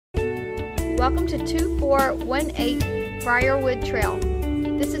Welcome to 2418 Friarwood Trail.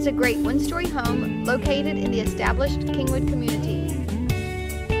 This is a great one-story home located in the established Kingwood community.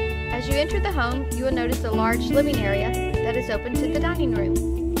 As you enter the home, you will notice a large living area that is open to the dining room.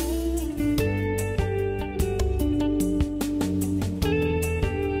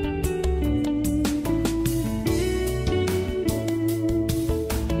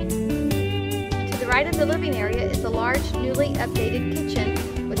 To the right of the living area is a large, newly updated kitchen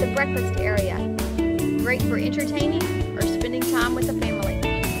with a breakfast area, great for entertaining or spending time with the family.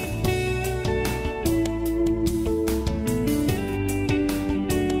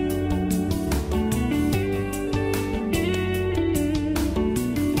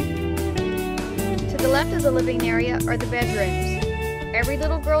 To the left of the living area are the bedrooms. Every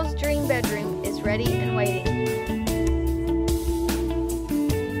little girl's dream bedroom is ready and waiting.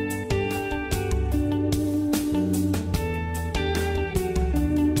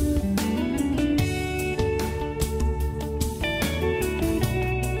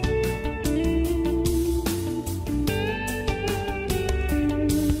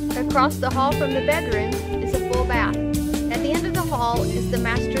 Across the hall from the bedroom is a full bath. At the end of the hall is the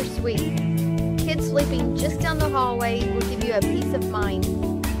master suite. Kids sleeping just down the hallway will give you a peace of mind.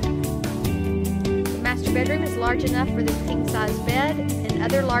 The master bedroom is large enough for this king-size bed and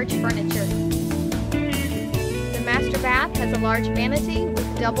other large furniture. The master bath has a large vanity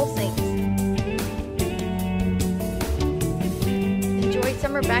with double sinks. Enjoy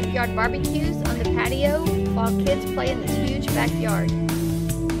summer backyard barbecues on the patio while kids play in this huge backyard.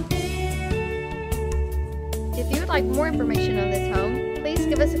 If you would like more information on this home, please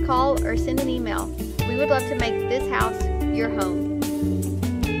give us a call or send an email. We would love to make this house your home.